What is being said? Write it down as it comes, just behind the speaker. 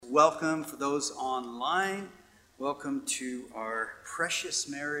welcome. For those online, welcome to our Precious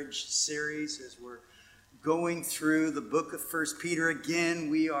Marriage series as we're going through the book of 1 Peter. Again,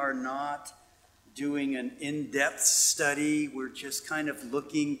 we are not doing an in-depth study. We're just kind of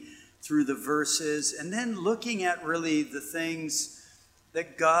looking through the verses and then looking at really the things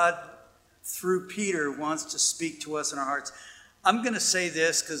that God, through Peter, wants to speak to us in our hearts. I'm going to say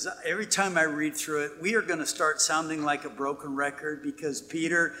this because every time I read through it, we are going to start sounding like a broken record because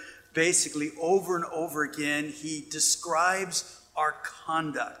Peter basically over and over again, he describes our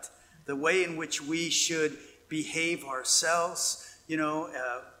conduct, the way in which we should behave ourselves,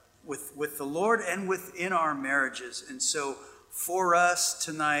 with the Lord and within our marriages. And so for us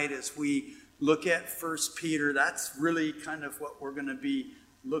tonight, as we look at 1 Peter, that's really kind of what we're going to be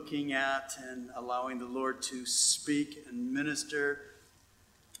looking at and allowing the Lord to speak and minister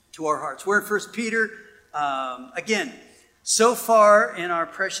to our hearts. We're in 1 Peter. Again, so far in our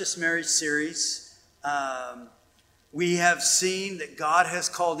Precious Marriage series, we have seen that God has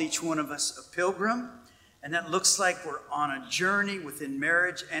called each one of us a pilgrim, and that looks like we're on a journey within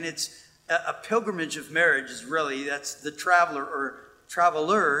marriage, and it's a pilgrimage of marriage is really, that's the traveler or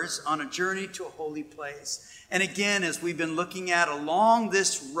travelers on a journey to a holy place. And again, as we've been looking at along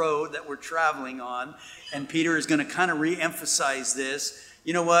this road that we're traveling on, and Peter is going to kind of re-emphasize this,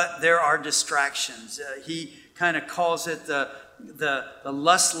 you know what? There are distractions. He kind of calls it the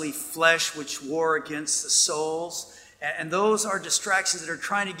lustly flesh which war against the souls. And those are distractions that are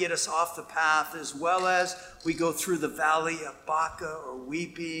trying to get us off the path, as well as we go through the valley of Baca or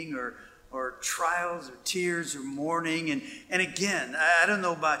weeping or trials or tears or mourning. And again, I don't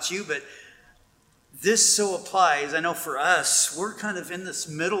know about you, but this so applies. I know for us, we're kind of in this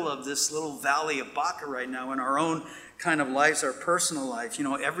middle of this little valley of Baca right now in our own kind of lives, our personal life.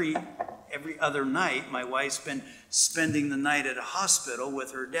 Every other night, my wife's been spending the night at a hospital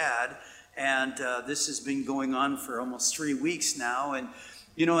with her dad. And this has been going on for almost 3 weeks now. And,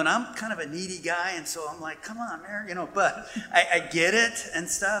 and I'm kind of a needy guy. And so I'm like, come on, Mary, but I get it and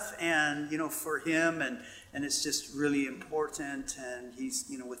stuff. And, for him and it's just really important. And he's,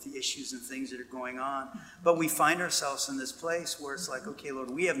 with the issues and things that are going on. But we find ourselves in this place where it's like, okay,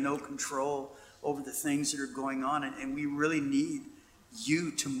 Lord, we have no control over the things that are going on. And we really need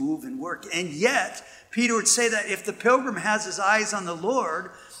you to move and work. And yet, Peter would say that if the pilgrim has his eyes on the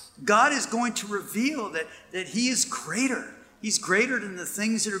Lord, God is going to reveal that he is greater. He's greater than the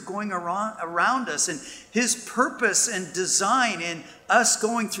things that are going around us. And his purpose and design in us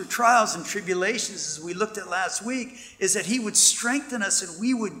going through trials and tribulations, as we looked at last week, is that he would strengthen us and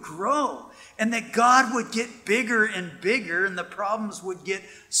we would grow. And that God would get bigger and bigger and the problems would get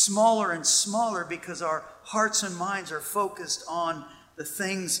smaller and smaller because our hearts and minds are focused on the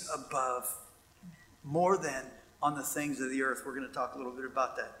things above more than on the things of the earth. We're going to talk a little bit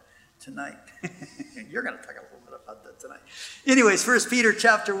about that tonight. You're going to talk a little bit about that tonight. Anyways, 1 Peter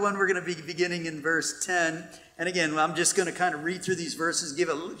chapter 1, we're going to be beginning in verse 10. And again, I'm just going to kind of read through these verses, give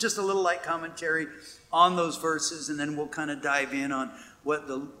just a little light commentary on those verses, and then we'll kind of dive in on what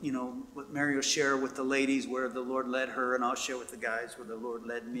what Mary will share with the ladies, where the Lord led her, and I'll share with the guys where the Lord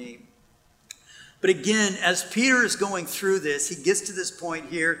led me. But again, as Peter is going through this, he gets to this point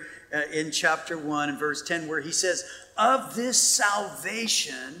here in chapter 1 and verse 10, where he says, of this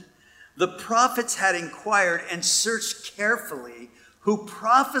salvation the prophets had inquired and searched carefully, who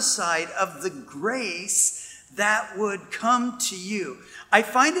prophesied of the grace that would come to you. I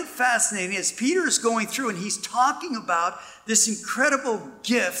find it fascinating as Peter is going through and he's talking about this incredible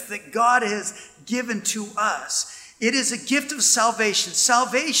gift that God has given to us. It is a gift of salvation.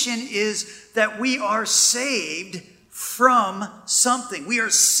 Salvation is that we are saved from something. We are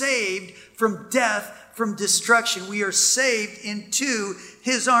saved from death, from destruction. We are saved into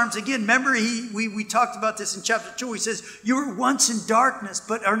his arms. Again, remember we talked about this in chapter 2. He says, you were once in darkness,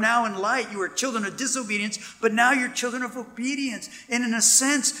 but are now in light. You were children of disobedience, but now you're children of obedience. And in a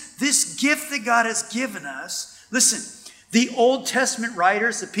sense, this gift that God has given us, listen, the Old Testament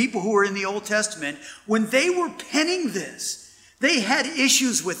writers, the people who were in the Old Testament, when they were penning this, they had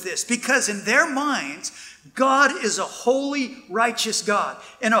issues with this because in their minds, God is a holy, righteous God.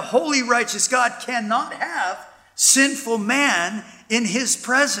 And a holy, righteous God cannot have sinful man in his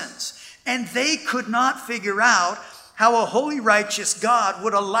presence. And they could not figure out how a holy, righteous God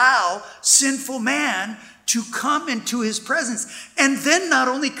would allow sinful man to come into his presence. And then not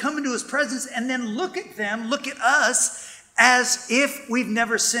only come into his presence and then look at us as if we've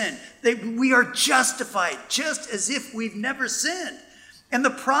never sinned. We are justified just as if we've never sinned. And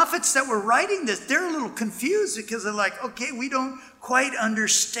the prophets that were writing this, they're a little confused because they're like, okay, we don't quite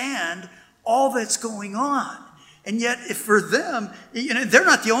understand all that's going on. And yet, if for them, they're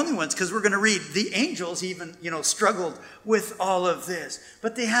not the only ones, because we're going to read the angels even, struggled with all of this.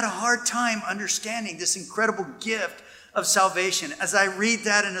 But they had a hard time understanding this incredible gift of salvation. As I read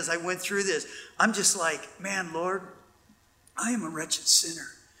that and as I went through this, I'm just like, man, Lord, I am a wretched sinner.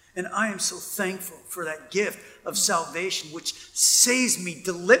 And I am so thankful for that gift of salvation, which saves me,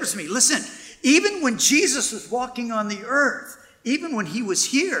 delivers me. Listen, even when Jesus was walking on the earth, even when he was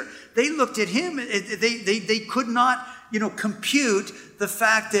here, they looked at him. They could not, compute the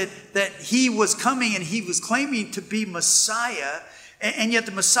fact that he was coming and he was claiming to be Messiah. And yet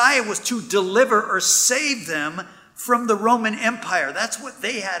the Messiah was to deliver or save them from the Roman Empire. That's what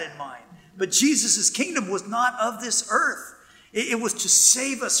they had in mind. But Jesus' kingdom was not of this earth. It was to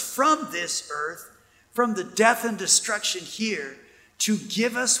save us from this earth, from the death and destruction here, to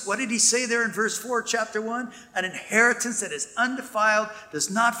give us, what did he say there in verse 4, chapter 1? An inheritance that is undefiled, does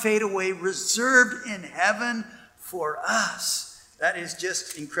not fade away, reserved in heaven for us. That is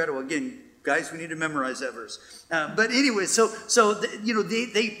just incredible. Again, guys, we need to memorize that verse. But anyway,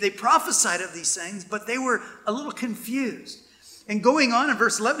 they prophesied of these things, but they were a little confused. And going on in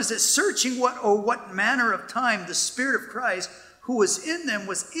verse 11, it says, searching what manner of time the Spirit of Christ who was in them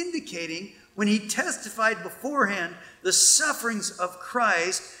was indicating when he testified beforehand the sufferings of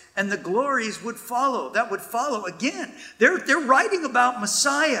Christ and the glories would follow. That would follow again. They're writing about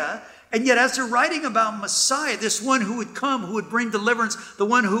Messiah, and yet as they're writing about Messiah, this one who would come, who would bring deliverance, the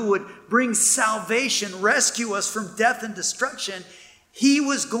one who would bring salvation, rescue us from death and destruction, he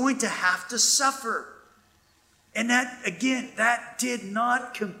was going to have to suffer. And that did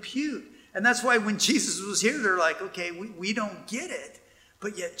not compute. And that's why when Jesus was here, they're like, okay, we don't get it.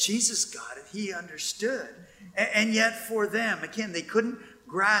 But yet Jesus got it. He understood. And yet for them, again, they couldn't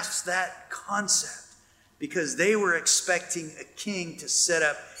grasp that concept because they were expecting a king to set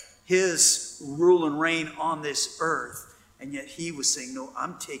up his rule and reign on this earth. And yet he was saying, no,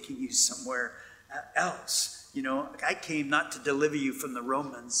 I'm taking you somewhere else. I came not to deliver you from the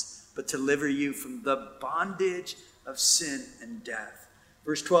Romans, but to deliver you from the bondage of sin and death.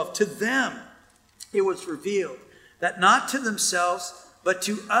 Verse 12, to them it was revealed that not to themselves, but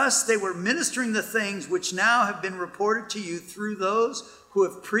to us they were ministering the things which now have been reported to you through those who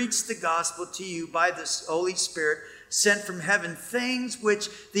have preached the gospel to you by the Holy Spirit sent from heaven, things which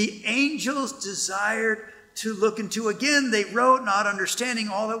the angels desired to look into. Again, they wrote not understanding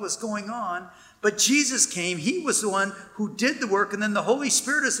all that was going on, but Jesus came. He was the one who did the work, and then the Holy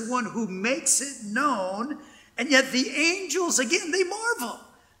Spirit is the one who makes it known. And yet the angels, again, they marvel.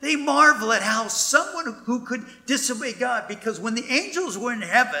 They marvel at how someone who could disobey God, because when the angels were in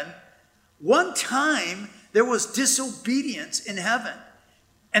heaven, one time there was disobedience in heaven,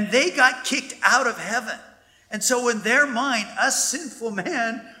 and they got kicked out of heaven. And so in their mind, us sinful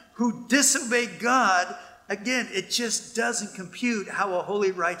man who disobeyed God, again, it just doesn't compute how a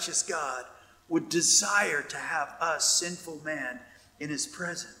holy, righteous God would desire to have us, sinful man, in his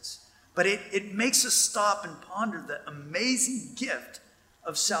presence. But it makes us stop and ponder the amazing gift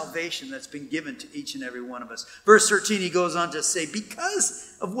of salvation that's been given to each and every one of us. Verse 13, he goes on to say,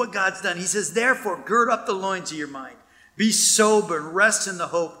 because of what God's done, he says, therefore, gird up the loins of your mind. Be sober and rest in the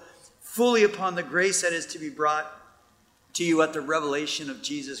hope fully upon the grace that is to be brought to you at the revelation of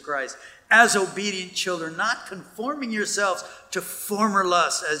Jesus Christ. As obedient children, not conforming yourselves to former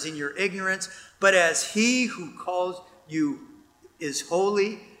lusts as in your ignorance, but as he who calls you is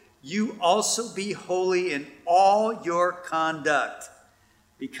holy, you also be holy in all your conduct.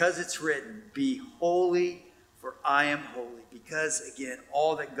 Because it's written, be holy, for I am holy. Because, again,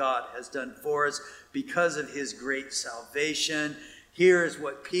 all that God has done for us, because of his great salvation. Here is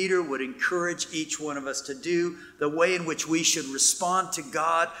what Peter would encourage each one of us to do, the way in which we should respond to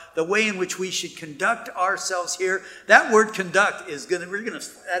God, the way in which we should conduct ourselves here. That word conduct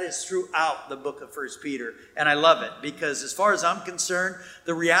that is throughout the book of 1 Peter. And I love it because as far as I'm concerned,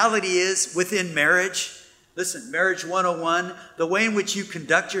 the reality is within marriage, listen, marriage 101, the way in which you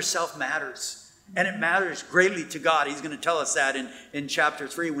conduct yourself matters. And it matters greatly to God. He's going to tell us that in chapter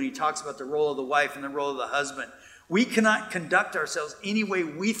 3 when he talks about the role of the wife and the role of the husband. We cannot conduct ourselves any way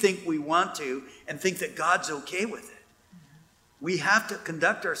we think we want to and think that God's okay with it. We have to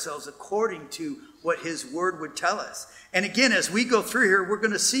conduct ourselves according to what his word would tell us. And again, as we go through here, we're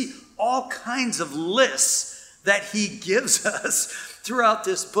going to see all kinds of lists that he gives us throughout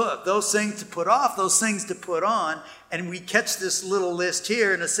this book. Those things to put off, those things to put on. And we catch this little list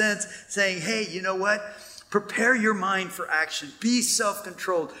here in a sense saying, hey, you know what? Prepare your mind for action. Be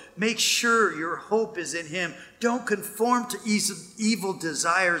self-controlled. Make sure your hope is in him. Don't conform to evil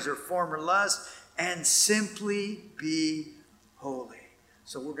desires or former lusts, and simply be holy.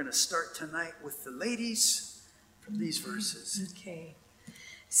 So we're going to start tonight with the ladies, these verses. Okay.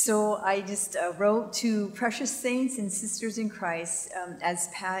 So I just wrote to precious saints and sisters in Christ, as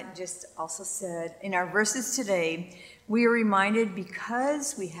Pat just also said. In our verses today, we are reminded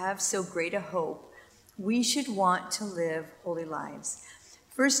because we have so great a hope, we should want to live holy lives.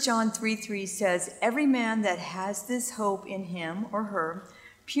 1 John 3:3 says, every man that has this hope in him or her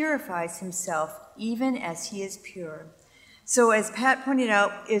purifies himself even as he is pure. So as Pat pointed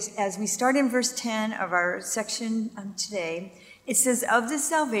out, as we start in verse 10 of our section today, it says, of this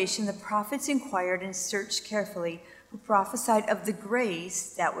salvation the prophets inquired and searched carefully, who prophesied of the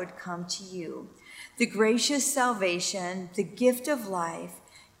grace that would come to you. The gracious salvation, the gift of life,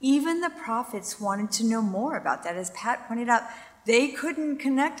 even the prophets wanted to know more about that. As Pat pointed out, they couldn't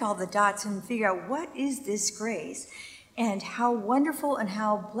connect all the dots and figure out what is this grace and how wonderful and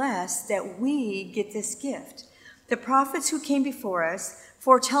how blessed that we get this gift. The prophets who came before us,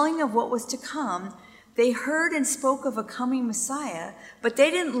 foretelling of what was to come, they heard and spoke of a coming Messiah, but they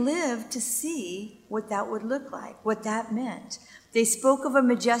didn't live to see what that would look like, what that meant. They spoke of a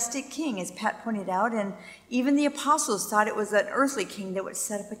majestic king, as Pat pointed out, and even the apostles thought it was an earthly king that would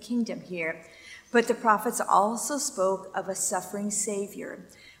set up a kingdom here. But the prophets also spoke of a suffering Savior.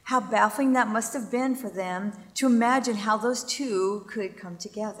 How baffling that must have been for them to imagine how those two could come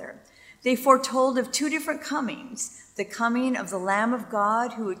together. They foretold of two different comings, the coming of the Lamb of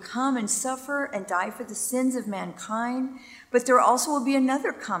God who would come and suffer and die for the sins of mankind, but there also will be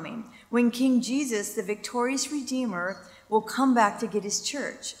another coming when King Jesus, the victorious Redeemer, will come back to get his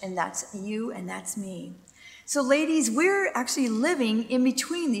church, and that's you and that's me. So ladies, we're actually living in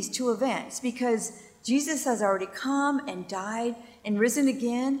between these two events because Jesus has already come and died and risen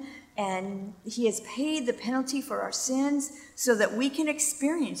again, and he has paid the penalty for our sins so that we can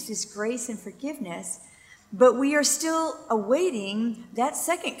experience this grace and forgiveness. But we are still awaiting that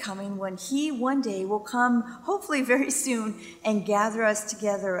second coming when he one day will come, hopefully very soon, and gather us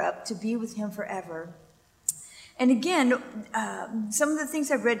together up to be with him forever. And again, some of the things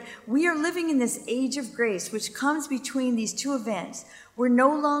I've read, we are living in this age of grace, which comes between these two events. We're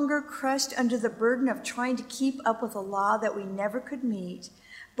no longer crushed under the burden of trying to keep up with a law that we never could meet,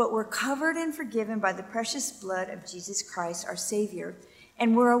 but we're covered and forgiven by the precious blood of Jesus Christ, our Savior,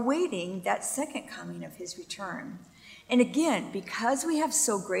 and we're awaiting that second coming of his return. And again, because we have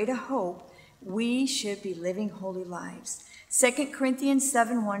so great a hope, we should be living holy lives. 2 Corinthians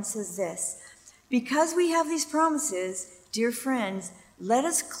 7:1 says this, because we have these promises, dear friends, let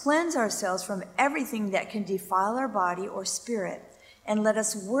us cleanse ourselves from everything that can defile our body or spirit, and let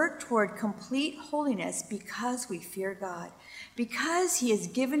us work toward complete holiness because we fear God. Because he has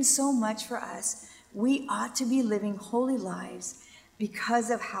given so much for us, we ought to be living holy lives because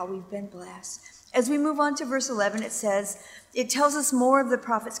of how we've been blessed. As we move on to verse 11, it tells us more of the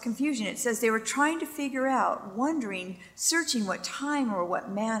prophet's confusion. It says they were trying to figure out, wondering, searching what time or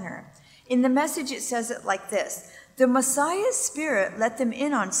what manner. In the Message, it says it like this, the Messiah's spirit let them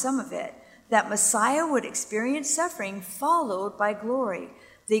in on some of it, that Messiah would experience suffering followed by glory.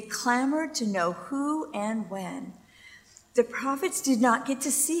 They clamored to know who and when. The prophets did not get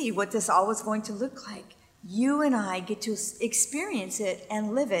to see what this all was going to look like. You and I get to experience it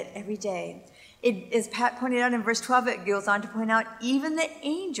and live it every day. As Pat pointed out in verse 12, it goes on to point out, even the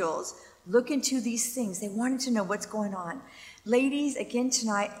angels look into these things. They wanted to know what's going on. Ladies, again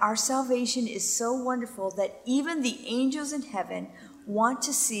tonight, our salvation is so wonderful that even the angels in heaven want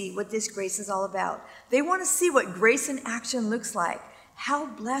to see what this grace is all about. They want to see what grace in action looks like, how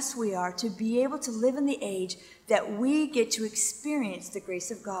blessed we are to be able to live in the age that we get to experience the grace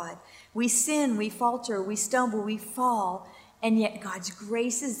of God. We sin, we falter, we stumble, we fall, and yet God's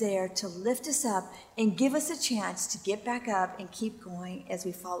grace is there to lift us up and give us a chance to get back up and keep going as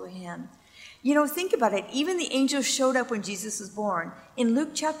we follow him. You know, think about it. Even the angels showed up when Jesus was born. In Luke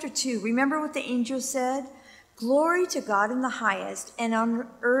chapter 2, remember what the angels said? Glory to God in the highest, and on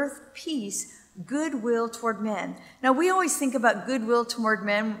earth peace, goodwill toward men. Now, we always think about goodwill toward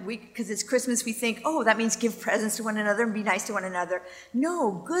men because it's Christmas. We think, oh, that means give presents to one another and be nice to one another.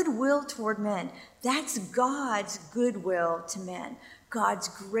 No, goodwill toward men. That's God's goodwill to men. God's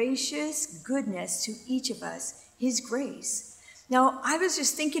gracious goodness to each of us, his grace. Now, I was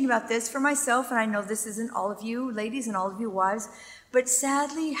just thinking about this for myself, and I know this isn't all of you ladies and all of you wives, but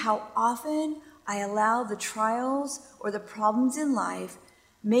sadly, how often I allow the trials or the problems in life,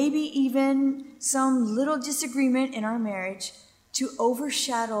 maybe even some little disagreement in our marriage, to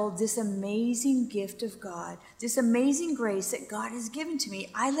overshadow this amazing gift of God, this amazing grace that God has given to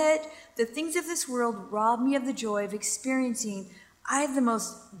me. I let the things of this world rob me of the joy of experiencing I have the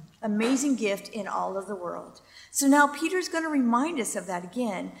most amazing gift in all of the world. So now Peter's going to remind us of that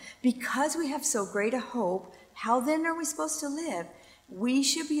again. Because we have so great a hope, How then are we supposed to live? We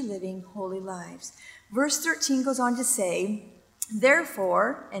should be living holy lives. Verse 13 goes on to say,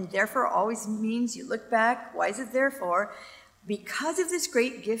 therefore, and therefore always means you look back, why is it therefore? Because of this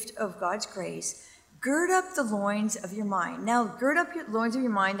great gift of God's grace, gird up the loins of your mind. Now, gird up your loins of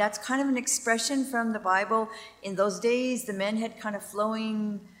your mind, that's kind of an expression from the Bible. In those days, the men had kind of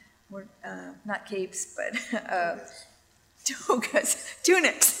flowing, not capes, but togas,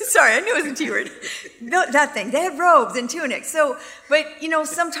 tunics. Sorry, I knew it was a T word. No, that thing. They had robes and tunics. So, but,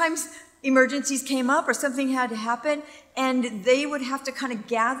 sometimes emergencies came up or something had to happen, and they would have to kind of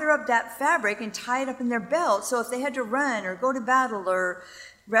gather up that fabric and tie it up in their belt. So if they had to run or go to battle or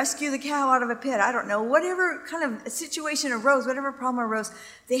rescue the cow out of a pit, I don't know, whatever kind of situation arose, whatever problem arose,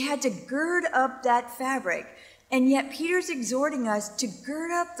 they had to gird up that fabric. And yet Peter's exhorting us to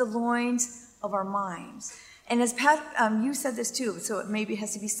gird up the loins of our minds. And as Pat, you said this too, so it maybe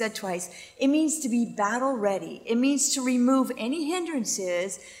has to be said twice. It means to be battle ready. It means to remove any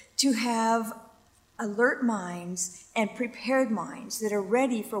hindrances, to have alert minds and prepared minds that are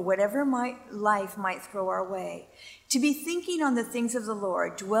ready for whatever life might throw our way. To be thinking on the things of the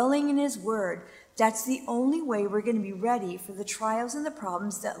Lord, dwelling in his word. That's the only way we're going to be ready for the trials and the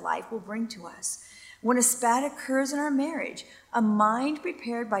problems that life will bring to us. When a spat occurs in our marriage, a mind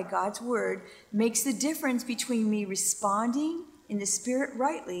prepared by God's word makes the difference between me responding in the spirit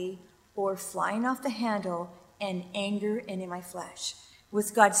rightly or flying off the handle and anger and in my flesh.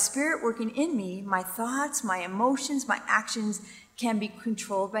 With God's Spirit working in me, my thoughts, my emotions, my actions can be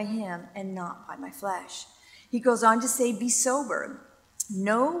controlled by him and not by my flesh. He goes on to say, be sober.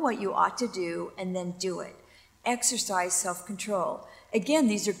 Know what you ought to do and then do it. Exercise self-control. Again,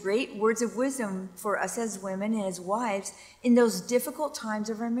 these are great words of wisdom for us as women and as wives in those difficult times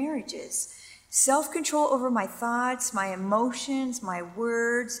of our marriages. Self-control over my thoughts, my emotions, my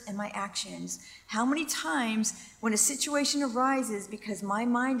words, and my actions. How many times when a situation arises because my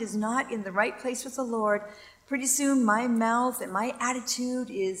mind is not in the right place with the Lord, pretty soon my mouth and my attitude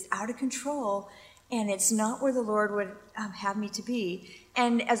is out of control, and it's not where the Lord would have me to be.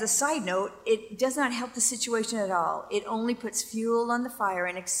 And as a side note, it does not help the situation at all. It only puts fuel on the fire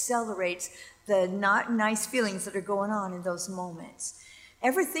and accelerates the not nice feelings that are going on in those moments.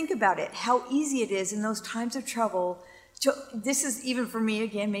 Ever think about it, how easy it is in those times of trouble this is even for me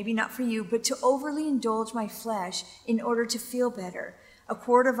again, maybe not for you, but to overly indulge my flesh in order to feel better. A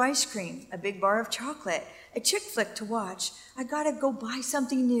quart of ice cream, a big bar of chocolate, a chick flick to watch. I gotta go buy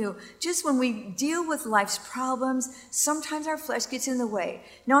something new. Just when we deal with life's problems, sometimes our flesh gets in the way.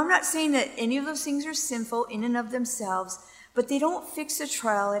 Now, I'm not saying that any of those things are sinful in and of themselves, but they don't fix the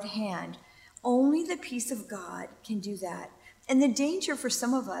trial at hand. Only the peace of God can do that. And the danger for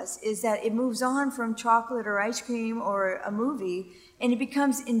some of us is that it moves on from chocolate or ice cream or a movie, and it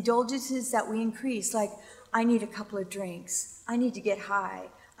becomes indulgences that we increase, like, I need a couple of drinks. I need to get high.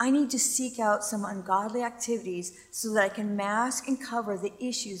 I need to seek out some ungodly activities so that I can mask and cover the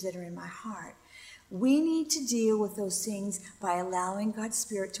issues that are in my heart. We need to deal with those things by allowing God's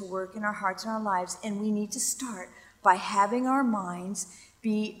Spirit to work in our hearts and our lives, and we need to start by having our minds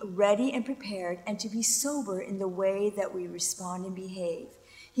be ready and prepared and to be sober in the way that we respond and behave.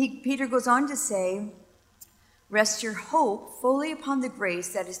 Peter goes on to say, rest your hope fully upon the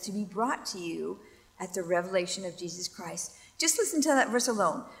grace that is to be brought to you at the revelation of Jesus Christ. Just listen to that verse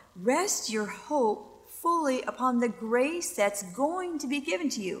alone. Rest your hope fully upon the grace that's going to be given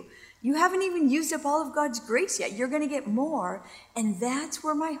to you. You haven't even used up all of God's grace yet. You're going to get more, and that's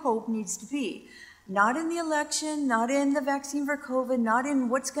where my hope needs to be. Not in the election, not in the vaccine for COVID, not in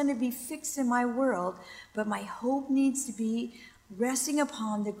what's going to be fixed in my world, but my hope needs to be resting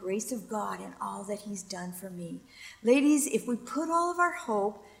upon the grace of God and all that he's done for me. Ladies, if we put all of our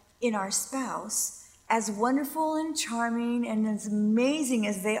hope in our spouse, as wonderful and charming and as amazing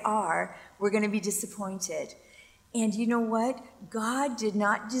as they are, we're going to be disappointed. And you know what? God did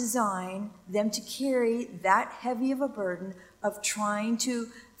not design them to carry that heavy of a burden of trying to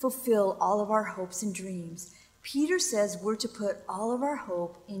fulfill all of our hopes and dreams. Peter says we're to put all of our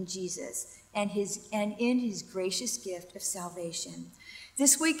hope in Jesus and in his gracious gift of salvation.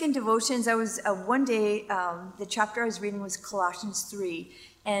 This week in devotions, I was one day, the chapter I was reading was Colossians 3,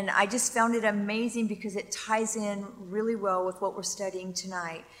 and I just found it amazing because it ties in really well with what we're studying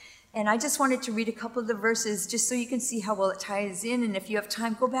tonight. And I just wanted to read a couple of the verses just so you can see how well it ties in. And if you have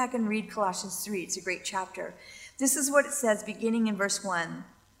time, go back and read Colossians 3. It's a great chapter. This is what it says, beginning in verse 1.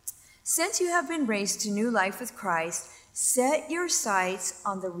 Since you have been raised to new life with Christ, set your sights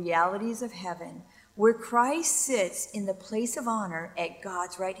on the realities of heaven, where Christ sits in the place of honor at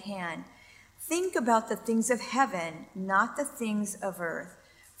God's right hand. Think about the things of heaven, not the things of earth.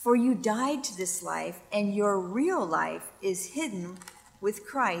 For you died to this life, and your real life is hidden with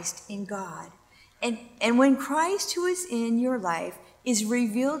Christ in God. And when Christ, who is in your life, is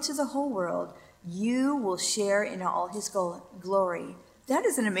revealed to the whole world, you will share in all his glory. That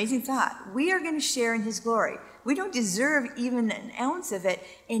is an amazing thought. We are going to share in his glory. We don't deserve even an ounce of it,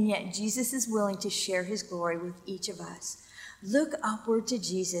 and yet Jesus is willing to share his glory with each of us. Look upward to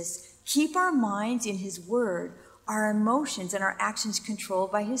Jesus. Keep our minds in his word, our emotions and our actions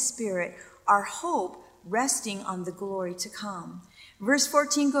controlled by his Spirit, our hope resting on the glory to come. Verse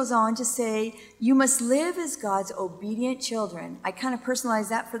 14 goes on to say, you must live as God's obedient children. I kind of personalize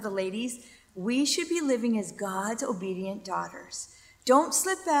that for the ladies. We should be living as God's obedient daughters. Don't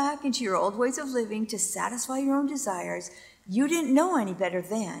slip back into your old ways of living to satisfy your own desires. You didn't know any better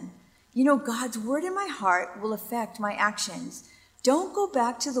then. You know, God's word in my heart will affect my actions. Don't go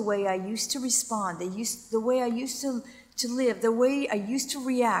back to the way I used to respond, the way I used to live, the way I used to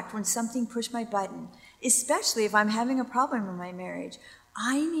react when something pushed my button, especially if I'm having a problem in my marriage.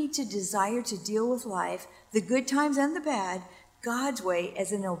 I need to desire to deal with life, the good times and the bad, God's way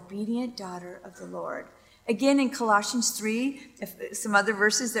as an obedient daughter of the Lord. Again, in Colossians 3, some other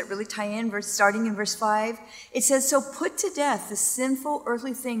verses that really tie in, starting in verse 5, it says, so put to death the sinful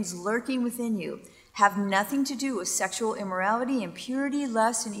earthly things lurking within you. Have nothing to do with sexual immorality, impurity,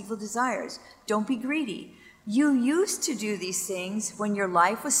 lust, and evil desires. Don't be greedy. You used to do these things when your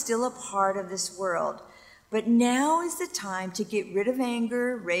life was still a part of this world. But now is the time to get rid of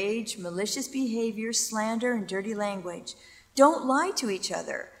anger, rage, malicious behavior, slander, and dirty language. Don't lie to each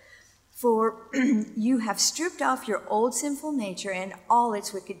other, for you have stripped off your old sinful nature and all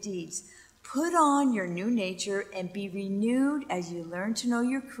its wicked deeds. Put on your new nature and be renewed as you learn to know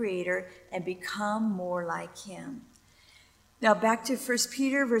your Creator and become more like him. Now back to 1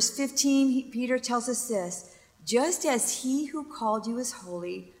 Peter, verse 15, Peter tells us this, just as he who called you is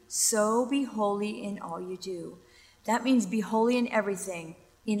holy, so be holy in all you do. That means be holy in everything,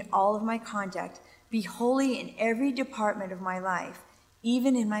 in all of my conduct. Be holy in every department of my life,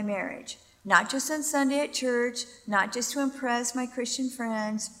 even in my marriage. Not just on Sunday at church, not just to impress my Christian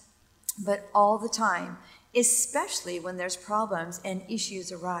friends, but all the time, especially when there's problems and issues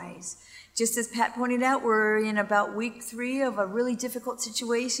arise. Just as Pat pointed out, we're in about week 3 of a really difficult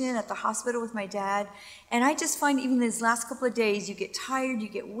situation at the hospital with my dad. And I just find even these last couple of days, you get tired, you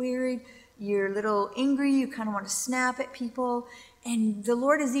get wearied, you're a little angry, you kind of want to snap at people. And the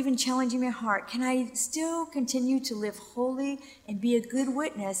Lord is even challenging my heart. Can I still continue to live holy and be a good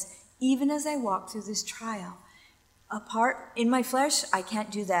witness even as I walk through this trial? Apart in my flesh, I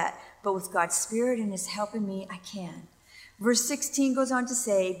can't do that. But with God's Spirit and his help in me, I can. Verse 16 goes on to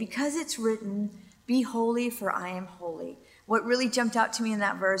say, because it's written, be holy, for I am holy. What really jumped out to me in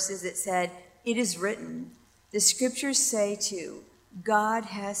that verse is it said, it is written. The scriptures say too, God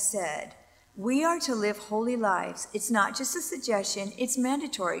has said, we are to live holy lives. It's not just a suggestion, it's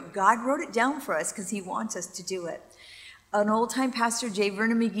mandatory. God wrote it down for us because he wants us to do it. An old-time pastor, J.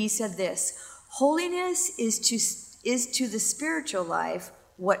 Vernon McGee, said this, holiness is to the spiritual life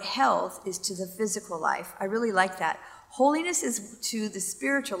what health is to the physical life. I really like that. Holiness is to the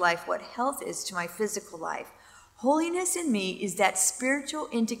spiritual life what health is to my physical life. Holiness in me is that spiritual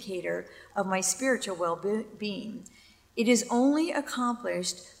indicator of my spiritual well-being. It is only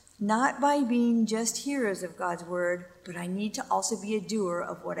accomplished not by being just hearers of God's word, but I need to also be a doer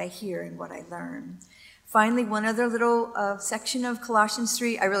of what I hear and what I learn. Finally, one other little section of Colossians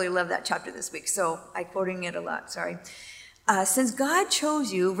 3. I really love that chapter this week, so I'm quoting it a lot, sorry. Since God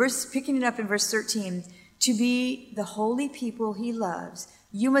chose you, picking it up in verse 13, to be the holy people he loves,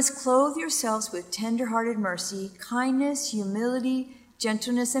 you must clothe yourselves with tender-hearted mercy, kindness, humility,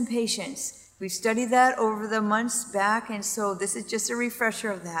 gentleness, and patience. We've studied that over the months back, and so this is just a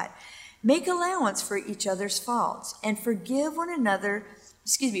refresher of that. Make allowance for each other's faults and forgive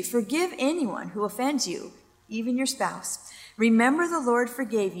anyone who offends you, even your spouse. Remember the Lord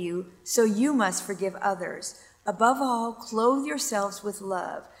forgave you, so you must forgive others. Above all, clothe yourselves with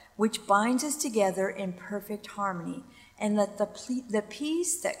love, which binds us together in perfect harmony, and let the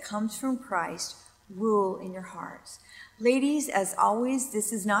peace that comes from Christ rule in your hearts. Ladies, as always,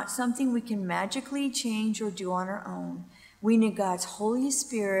 this is not something we can magically change or do on our own. We need God's Holy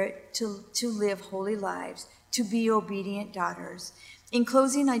Spirit to live holy lives, to be obedient daughters. In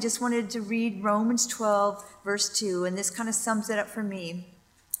closing, I just wanted to read Romans 12, verse 2, and this kind of sums it up for me.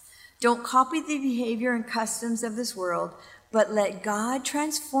 Don't copy the behavior and customs of this world, but let God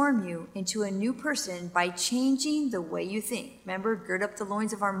transform you into a new person by changing the way you think. Remember, gird up the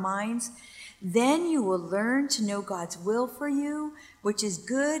loins of our minds. Then you will learn to know God's will for you, which is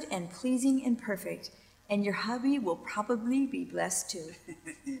good and pleasing and perfect. and your hubby will probably be blessed too.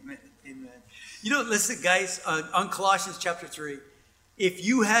 Amen. Amen. You know, listen, guys, on Colossians chapter 3, if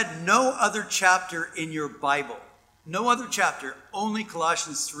you had no other chapter in your Bible, no other chapter, only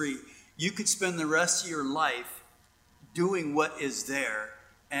Colossians 3, you could spend the rest of your life doing what is there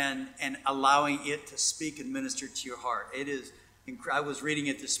and allowing it to speak and minister to your heart. It is I was reading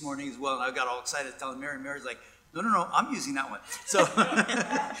it this morning as well, and I got all excited telling Mary. Mary's like, no, I'm using that one. So,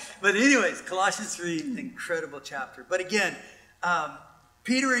 but anyways, Colossians 3, an incredible chapter. But again,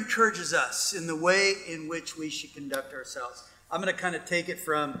 Peter encourages us in the way in which we should conduct ourselves. I'm going to kind of take it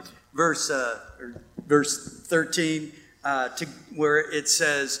from verse 13 to where it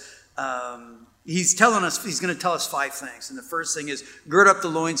says, he's going to tell us 5 things. And the first thing is, gird up the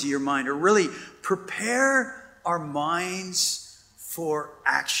loins of your mind, or really prepare our minds for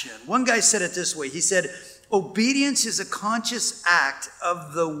action. One guy said it this way. He said, obedience is a conscious act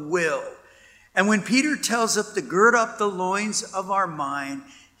of the will. And when Peter tells us to gird up the loins of our mind,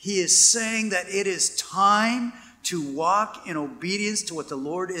 he is saying that it is time to walk in obedience to what the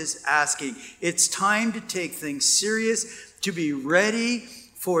Lord is asking. It's time to take things serious, to be ready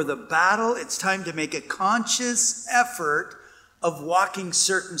for the battle. It's time to make a conscious effort of walking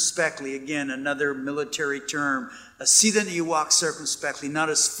circumspectly. Again, another military term. See then that you walk circumspectly, not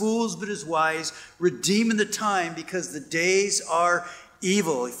as fools, but as wise, redeeming the time because the days are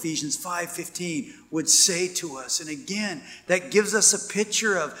evil. Ephesians 5:15 would say to us. And again, that gives us a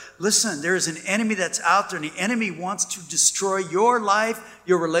picture of, listen, there is an enemy that's out there, and the enemy wants to destroy your life,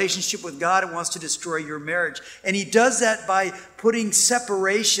 your relationship with God. It wants to destroy your marriage. And he does that by putting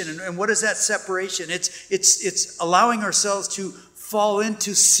separation. And what is that separation? It's allowing ourselves to fall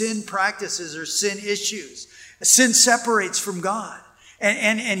into sin practices or sin issues. Sin separates from God.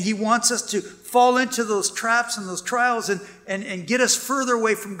 And he wants us to fall into those traps and those trials and get us further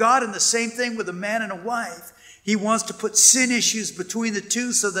away from God. And the same thing with a man and a wife. He wants to put sin issues between the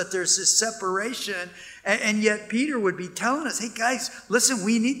two so that there's this separation. And yet Peter would be telling us, hey guys, listen,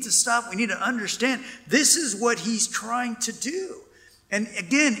 we need to stop. We need to understand this is what he's trying to do. And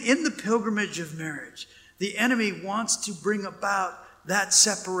again, in the pilgrimage of marriage, the enemy wants to bring about that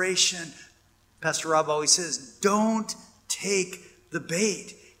separation. Pastor Rob always says, don't take the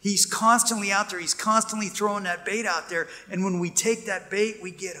bait. He's constantly out there. He's constantly throwing that bait out there. And when we take that bait,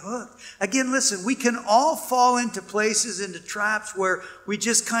 we get hooked. Again, listen, we can all fall into places, into traps where we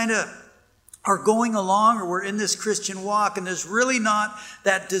just kind of are going along, or we're in this Christian walk, and there's really not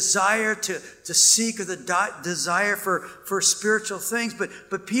that desire to seek, or the desire for spiritual things.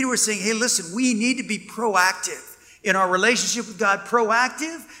 But Peter was saying, hey, listen, we need to be proactive in our relationship with God,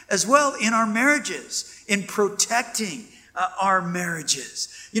 proactive as well in our marriages, in protecting our marriages.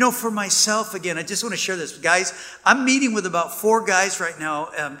 You know, for myself, again, I just want to share this. Guys, I'm meeting with about 4 guys right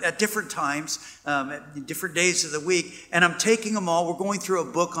now at different times, at different days of the week, and I'm taking them all. We're going through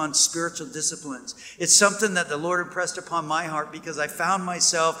a book on spiritual disciplines. It's something that the Lord impressed upon my heart because I found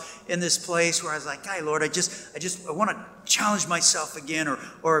myself in this place where I was like, hey, Lord, I want to challenge myself again,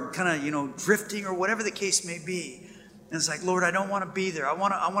 or kind of, drifting, or whatever the case may be. And it's like, Lord, I don't want to be there. I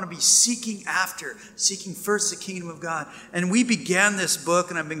want to be seeking first the kingdom of God. And we began this book,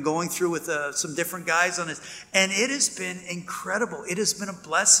 and I've been going through with some different guys on this. And it has been incredible. It has been a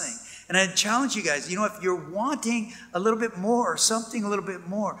blessing. And I challenge you guys, if you're wanting a little bit more, or something a little bit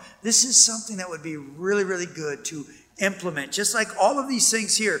more, this is something that would be really, really good to implement. Just like all of these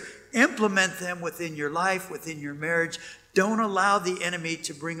things here, implement them within your life, within your marriage. Don't allow the enemy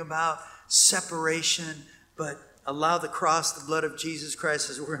to bring about separation, but allow the cross, the blood of Jesus Christ,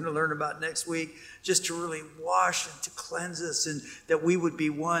 as we're going to learn about next week, just to really wash and to cleanse us, and that we would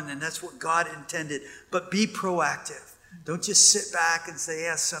be one. And that's what God intended. But be proactive. Don't just sit back and say,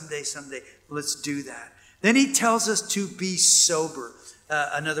 yeah, someday. Let's do that. Then he tells us to be sober.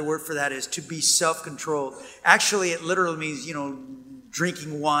 Another word for that is to be self-controlled. Actually, it literally means,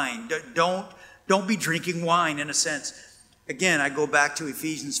 drinking wine. Don't be drinking wine in a sense. Again, I go back to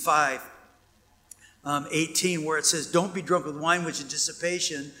Ephesians 5:18, where it says, don't be drunk with wine, which is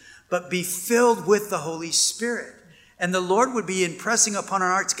dissipation, but be filled with the Holy Spirit. And the Lord would be impressing upon our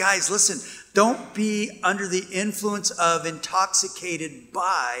hearts, guys, listen, don't be under the influence of intoxicated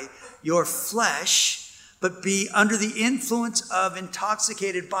by your flesh, but be under the influence of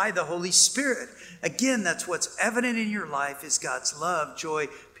intoxicated by the Holy Spirit. Again, that's what's evident in your life is God's love, joy,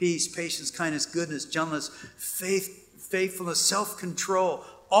 peace, patience, kindness, goodness, gentleness, faithfulness, self-control,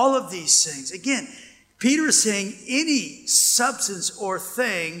 all of these things. Again, Peter is saying any substance or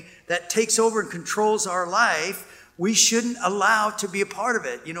thing that takes over and controls our life, we shouldn't allow to be a part of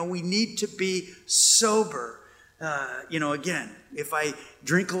it. We need to be sober. Again, if I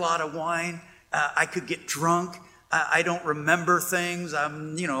drink a lot of wine, I could get drunk. I don't remember things.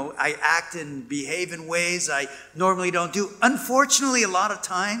 I act and behave in ways I normally don't do. Unfortunately, a lot of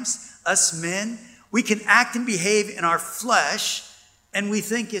times, us men, we can act and behave in our flesh, and we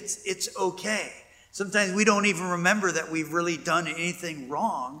think it's okay. Sometimes we don't even remember that we've really done anything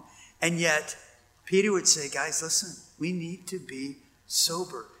wrong. And yet, Peter would say, guys, listen, we need to be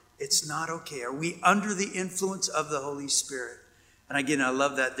sober. It's not okay. Are we under the influence of the Holy Spirit? And again, I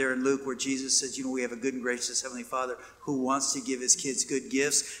love that there in Luke where Jesus says, we have a good and gracious Heavenly Father who wants to give his kids good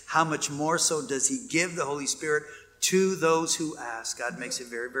gifts. How much more so does he give the Holy Spirit to those who ask? God makes it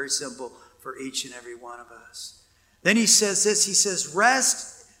very, very simple for each and every one of us. Then he says this, he says,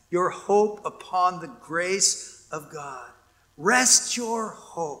 rest your hope upon the grace of God. Rest your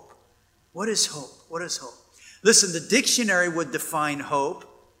hope. What is hope? What is hope? Listen, the dictionary would define hope.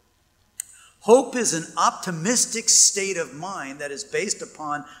 Hope is an optimistic state of mind that is based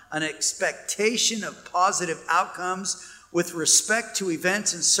upon an expectation of positive outcomes with respect to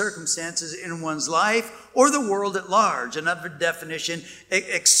events and circumstances in one's life or the world at large. Another definition,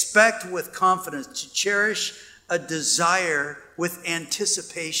 expect with confidence, to cherish a desire with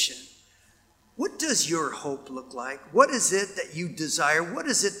anticipation. What does your hope look like? What is it that you desire? What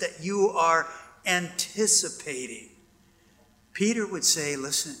is it that you are anticipating? Peter would say,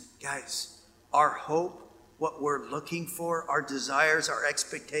 listen, guys, our hope, what we're looking for, our desires, our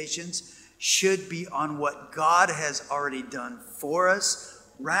expectations should be on what God has already done for us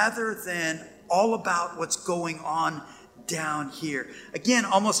rather than all about what's going on down here. Again,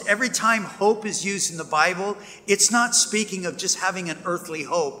 almost every time hope is used in the Bible, it's not speaking of just having an earthly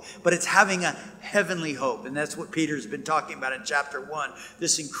hope, but it's having a heavenly hope. And that's what Peter's been talking about in chapter 1.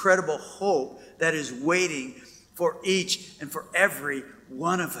 This incredible hope that is waiting for each and for every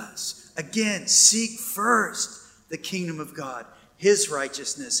one of us. Again, seek first the kingdom of God, his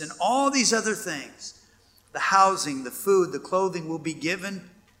righteousness, and all these other things. The housing, the food, the clothing will be given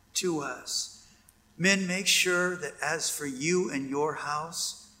to us. Men, make sure that as for you and your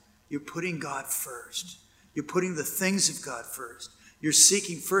house, you're putting God first. You're putting the things of God first. You're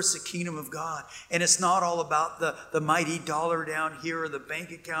seeking first the kingdom of God. And it's not all about the mighty dollar down here or the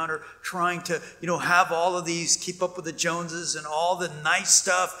bank account or trying to, have all of these, keep up with the Joneses and all the nice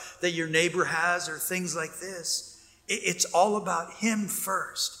stuff that your neighbor has or things like this. It's all about him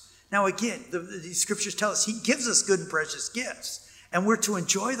first. Now, again, the scriptures tell us he gives us good and precious gifts, and we're to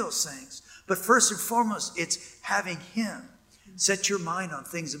enjoy those things. But first and foremost, it's having him. Set your mind on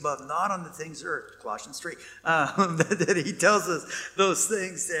things above, not on the things of earth. Colossians 3. That he tells us those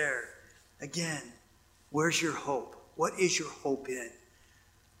things there. Again, where's your hope? What is your hope in?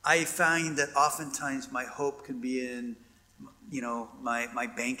 I find that oftentimes my hope can be in, my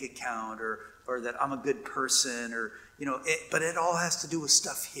bank account or that I'm a good person or, but it all has to do with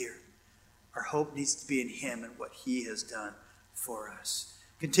stuff here. Our hope needs to be in him and what he has done for us.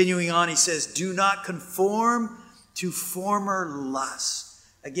 Continuing on, he says, do not conform to former lusts.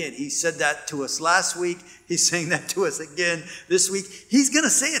 Again, he said that to us last week. He's saying that to us again this week. He's going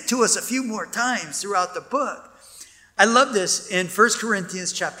to say it to us a few more times throughout the book. I love this in 1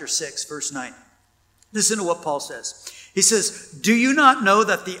 Corinthians chapter 6, verse 9. Listen to what Paul says. He says, do you not know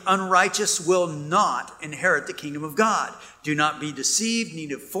that the unrighteous will not inherit the kingdom of God? Do not be deceived,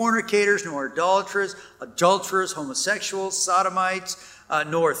 neither fornicators, nor adulterers, homosexuals, sodomites,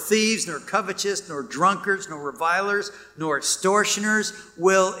 nor thieves, nor covetous, nor drunkards, nor revilers, nor extortioners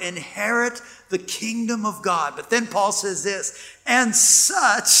will inherit the kingdom of God. But then Paul says this, and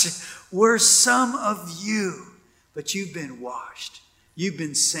such were some of you, but you've been washed, you've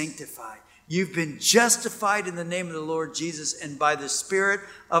been sanctified, you've been justified in the name of the Lord Jesus and by the Spirit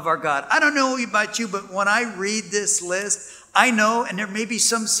of our God. I don't know about you, but when I read this list, I know, and there may be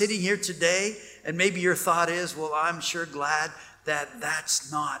some sitting here today, and maybe your thought is, well, I'm sure glad that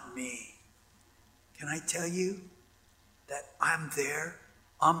that's not me. Can I tell you that I'm there?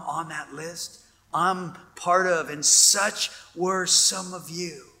 I'm on that list. I'm part of, and such were some of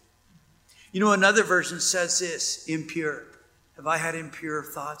you. Another version says this, impure. Have I had impure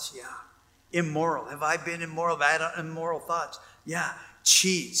thoughts? Yeah. Immoral. Have I been immoral? Have I had immoral thoughts? Yeah.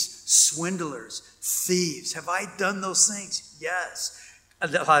 Cheats, swindlers, thieves. Have I done those things? Yes. I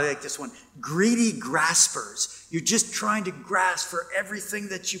like this one. Greedy graspers. You're just trying to grasp for everything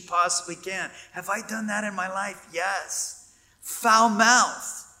that you possibly can. Have I done that in my life? Yes. Foul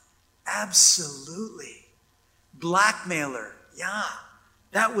mouth. Absolutely. Blackmailer. Yeah.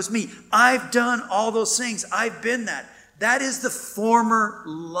 That was me. I've done all those things. I've been that. That is the former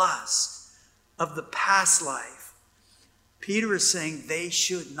lust of the past life. Peter is saying they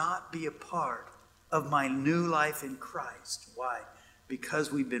should not be a part of my new life in Christ. Why?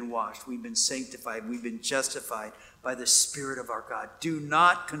 because we've been washed, we've been sanctified, we've been justified by the Spirit of our God. Do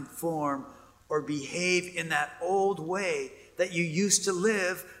not conform or behave in that old way that you used to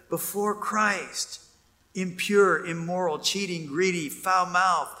live before Christ. Impure, immoral, cheating, greedy,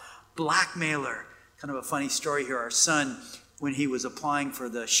 foul-mouthed, blackmailer. Kind of a funny story here. Our son, when he was applying for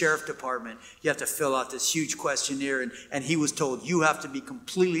the sheriff department, you have to fill out this huge questionnaire, and he was told, you have to be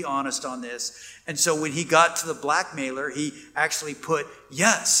completely honest on this. And so when he got to the blackmailer, he actually put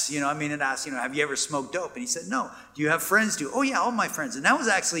yes, and asked, have you ever smoked dope? And he said, no. Do you have friends do? Oh yeah, all my friends. And that was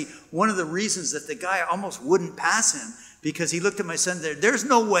actually one of the reasons that the guy almost wouldn't pass him, because he looked at my son there. There's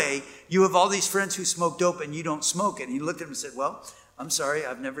no way you have all these friends who smoke dope and you don't smoke it. And he looked at him and said, well, I'm sorry,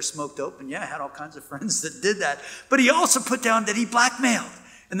 I've never smoked dope. And yeah, I had all kinds of friends that did that. But he also put down that he blackmailed.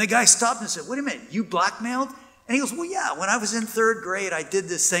 And the guy stopped and said, wait a minute, you blackmailed? And he goes, well, yeah, when I was in 3rd grade, I did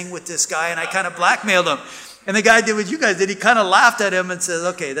this thing with this guy and I kind of blackmailed him. And the guy did what you guys did. He kind of laughed at him and said,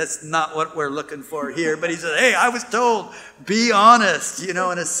 okay, that's not what we're looking for here. But he said, hey, I was told, be honest, in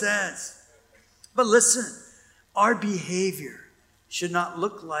a sense. But listen, our behavior should not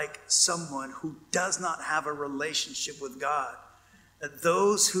look like someone who does not have a relationship with God. That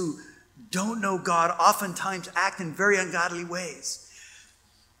those who don't know God oftentimes act in very ungodly ways.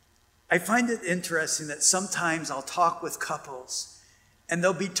 I find it interesting that sometimes I'll talk with couples and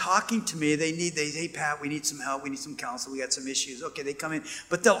they'll be talking to me. They say, hey, Pat, we need some help. We need some counsel. We got some issues. Okay, they come in.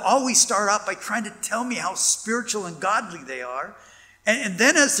 But they'll always start out by trying to tell me how spiritual and godly they are. And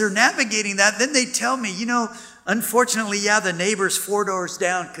then as they're navigating that, then they tell me, unfortunately, yeah, the neighbors 4 doors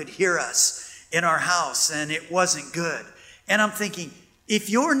down could hear us in our house and it wasn't good. And I'm thinking, if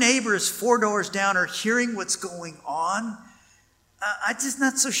your neighbors 4 doors down are hearing what's going on, I'm just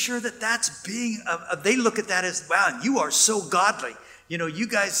not so sure that that's being, they look at that as, wow, you are so godly. You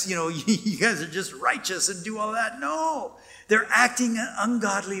guys, you guys are just righteous and do all that. No, they're acting in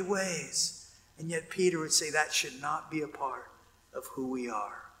ungodly ways. And yet Peter would say that should not be a part of who we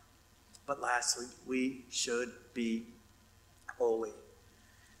are. But lastly, we should be holy.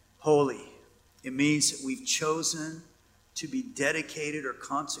 Holy. It means that we've chosen to be dedicated or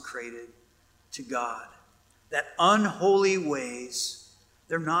consecrated to God. That unholy ways,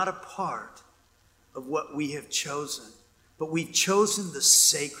 they're not a part of what we have chosen. But we've chosen the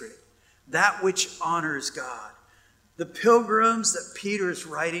sacred, that which honors God. The pilgrims that Peter is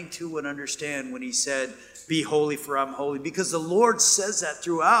writing to would understand when he said, be holy for I'm holy. Because the Lord says that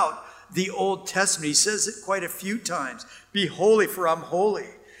throughout the Old Testament. He says it quite a few times. Be holy for I'm holy.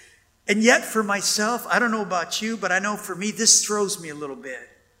 And yet for myself, I don't know about you, but I know for me, this throws me a little bit.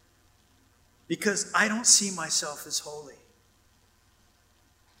 Because I don't see myself as holy.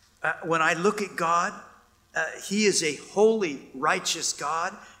 When I look at God, He is a holy, righteous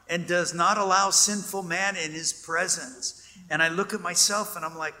God and does not allow sinful man in His presence. And I look at myself and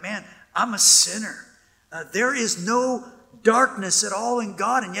I'm like, man, I'm a sinner. There is no darkness at all in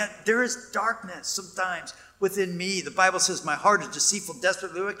God, and yet there is darkness sometimes within me. The Bible says my heart is deceitful,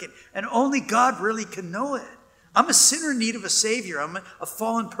 desperately wicked, and only God really can know it. I'm a sinner in need of a Savior. I'm a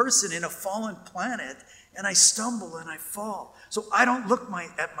fallen person in a fallen planet, and I stumble and I fall. So I don't look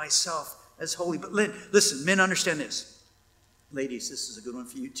at myself as holy. But listen, men, understand this. Ladies, this is a good one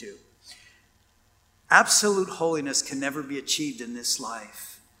for you too. Absolute holiness can never be achieved in this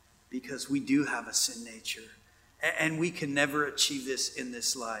life because we do have a sin nature. And we can never achieve this in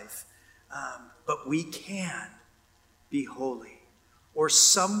this life. But we can be holy, or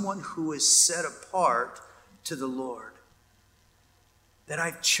someone who is set apart to the Lord. That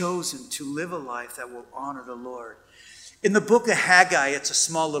I've chosen to live a life that will honor the Lord. In the book of Haggai, it's a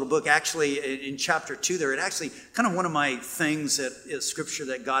small little book. Actually, in chapter 2 there, it actually kind of one of my things that is scripture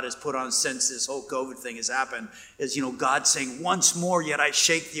that God has put on since this whole COVID thing has happened is, God saying, once more, yet I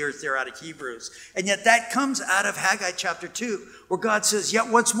shake the earth there out of Hebrews. And yet that comes out of Haggai chapter 2, where God says, yet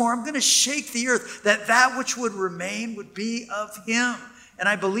once more, I'm going to shake the earth, that which would remain would be of Him. And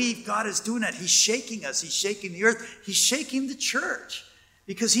I believe God is doing that. He's shaking us. He's shaking the earth. He's shaking the church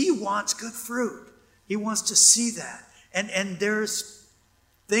because He wants good fruit. He wants to see that. And there's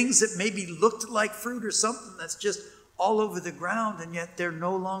things that maybe looked like fruit or something that's just all over the ground, and yet they're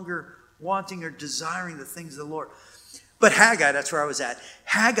no longer wanting or desiring the things of the Lord. But Haggai, that's where I was at.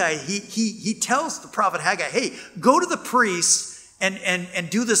 Haggai, he tells the prophet Haggai, hey, go to the priests and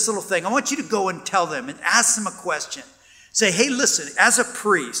do this little thing. I want you to go and tell them and ask them a question. Say, hey, listen, as a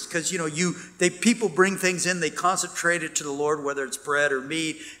priest, because, people bring things in, they consecrate it to the Lord, whether it's bread or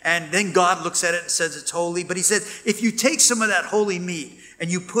meat, and then God looks at it and says it's holy. But He said, if you take some of that holy meat and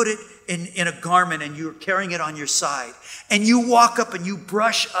you put it in a garment and you're carrying it on your side, and you walk up and you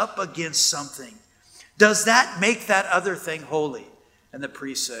brush up against something, does that make that other thing holy? And the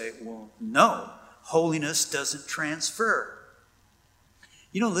priests say, well, no, holiness doesn't transfer.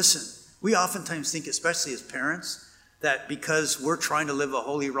 Listen, we oftentimes think, especially as parents, that because we're trying to live a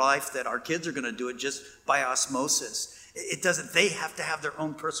holy life, that our kids are going to do it just by osmosis. It doesn't. They have to have their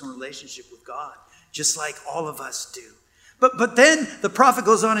own personal relationship with God, just like all of us do. But then the prophet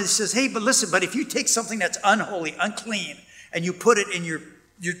goes on and says, hey, but listen, but if you take something that's unholy, unclean, and you put it in your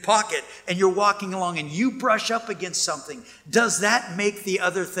pocket and you're walking along and you brush up against something, does that make the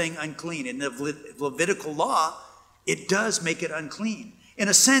other thing unclean? In the Levitical law, it does make it unclean. In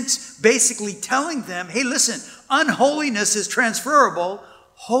a sense, basically telling them, hey, listen, unholiness is transferable,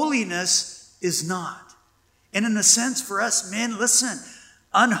 holiness is not. And in a sense for us men, listen,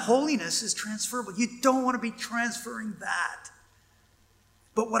 unholiness is transferable. You don't want to be transferring that.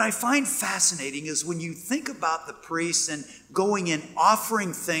 But what I find fascinating is when you think about the priests and going in,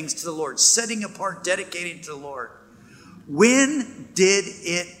 offering things to the Lord, setting apart, dedicating to the Lord, when did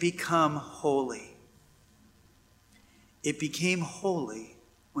it become holy? It became holy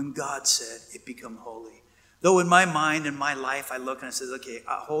when God said it become holy. Though in my mind, in my life, I look and I say, okay,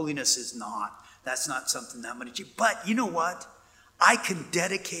 holiness is not. That's not something that much. But you know what? I can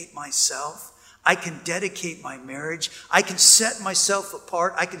dedicate myself. I can dedicate my marriage. I can set myself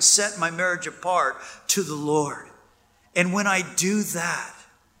apart. I can set my marriage apart to the Lord. And when I do that,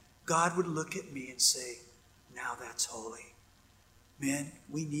 God would look at me and say, now that's holy. Men,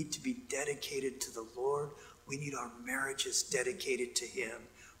 we need to be dedicated to the Lord. We need our marriages dedicated to Him.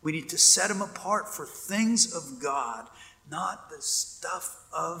 We need to set them apart for things of God, not the stuff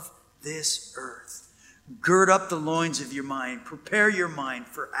of this earth. Gird up the loins of your mind. Prepare your mind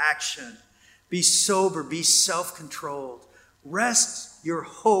for action. Be sober. Be self-controlled. Rest your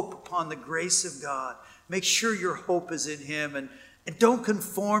hope upon the grace of God. Make sure your hope is in Him. And don't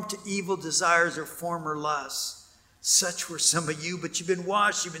conform to evil desires or former lusts. Such were some of you, but you've been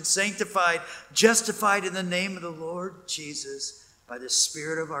washed, you've been sanctified, justified in the name of the Lord Jesus by the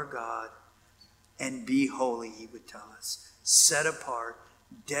Spirit of our God. And be holy, He would tell us. Set apart,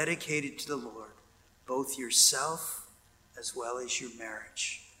 dedicated to the Lord, both yourself as well as your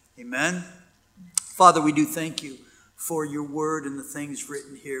marriage. Amen. Father, we do thank you for your word and the things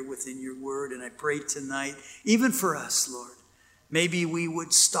written here within your word. And I pray tonight, even for us, Lord, maybe we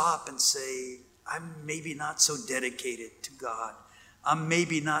would stop and say, I'm maybe not so dedicated to God. I'm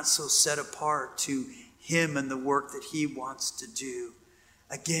maybe not so set apart to Him and the work that He wants to do.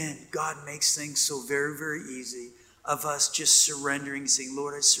 Again, God makes things so very, very easy of us just surrendering, saying,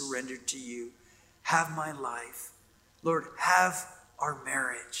 Lord, I surrender to you. Have my life. Lord, have our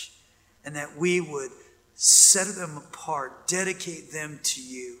marriage. And that we would set them apart, dedicate them to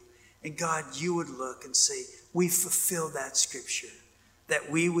you. And God, you would look and say, we fulfill that scripture,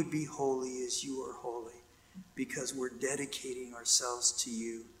 that we would be holy as you are holy, because we're dedicating ourselves to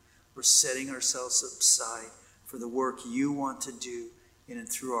you. We're setting ourselves aside for the work you want to do in and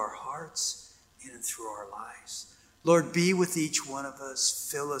through our hearts, in and through our lives. Lord, be with each one of us.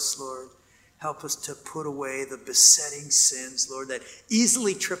 Fill us, Lord. Help us to put away the besetting sins, Lord, that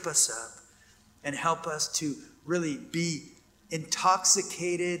easily trip us up. And help us to really be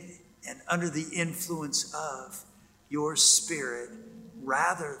intoxicated and under the influence of your Spirit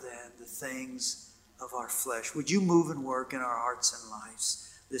rather than the things of our flesh. Would you move and work in our hearts and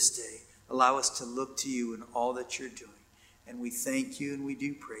lives this day? Allow us to look to you in all that you're doing. And we thank you and we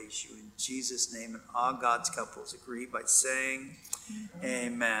do praise you in Jesus' name. And all God's couples agree by saying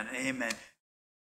amen. Amen.